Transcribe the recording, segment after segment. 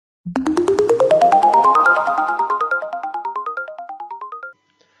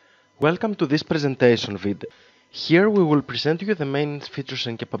Welcome to this presentation video. Here we will present you the main features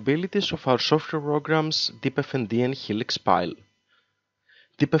and capabilities of our software programs DeepFND and HelixPile.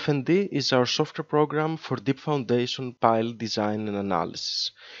 DeepFND is our software program for deep foundation pile design and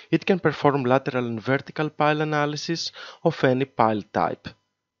analysis. It can perform lateral and vertical pile analysis of any pile type.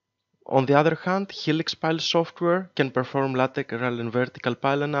 On the other hand, HelixPile software can perform lateral and vertical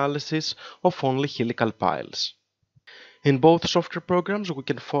pile analysis of only helical piles. In both software programs, we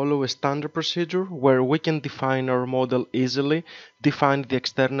can follow a standard procedure where we can define our model easily, define the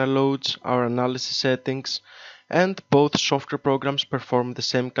external loads, our analysis settings, and both software programs perform the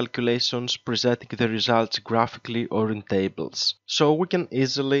same calculations, presenting the results graphically or in tables, so we can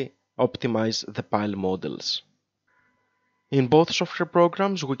easily optimize the pile models. In both software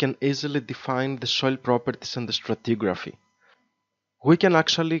programs, we can easily define the soil properties and the stratigraphy. We can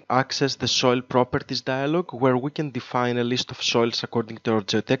actually access the soil properties dialog where we can define a list of soils according to our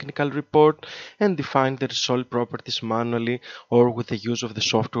geotechnical report and define their soil properties manually or with the use of the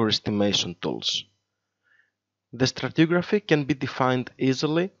software estimation tools. The stratigraphy can be defined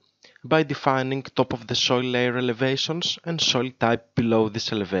easily by defining top of the soil layer elevations and soil type below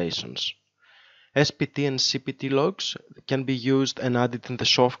these elevations. SPT and CPT logs can be used and added in the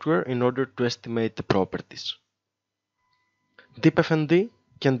software in order to estimate the properties. DeepFND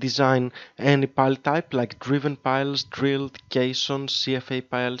can design any pile type like driven piles, drilled, caissons, CFA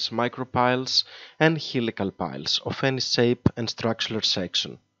piles, micropiles, and helical piles of any shape and structural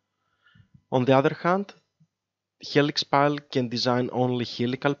section. On the other hand, HelixPile can design only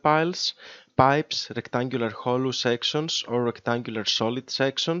helical piles, pipes, rectangular hollow sections or rectangular solid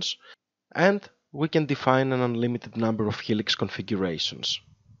sections, and we can define an unlimited number of helix configurations.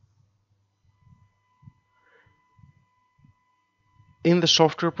 In the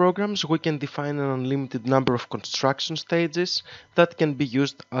software programs, we can define an unlimited number of construction stages that can be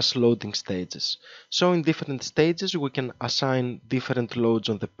used as loading stages. So in different stages, we can assign different loads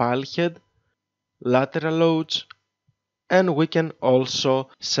on the pile head, lateral loads, and we can also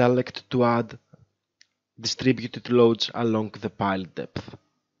select to add distributed loads along the pile depth.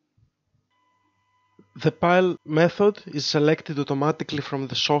 The pile method is selected automatically from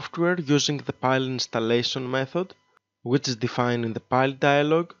the software using the pile installation method, which is defined in the pile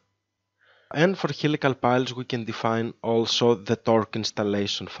dialog, and for helical piles we can define also the torque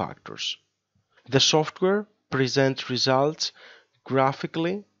installation factors. The software presents results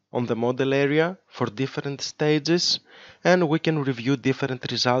graphically on the model area for different stages, and we can review different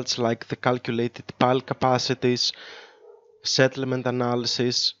results like the calculated pile capacities, settlement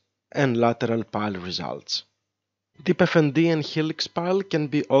analysis, and lateral pile results. DeepFND and HelixPile can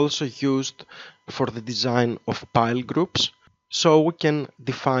be also used for the design of pile groups, so we can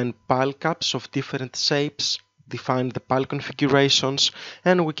define pile caps of different shapes, define the pile configurations,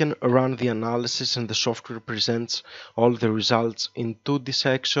 and we can run the analysis, and the software presents all the results in 2D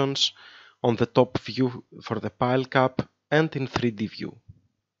sections, on the top view for the pile cap, and in 3D view.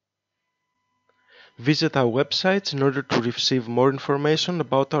 Visit our websites in order to receive more information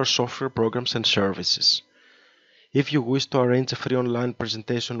about our software programs and services. If you wish to arrange a free online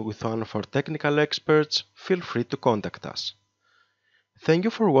presentation with one of our technical experts, feel free to contact us. Thank you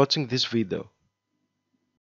for watching this video.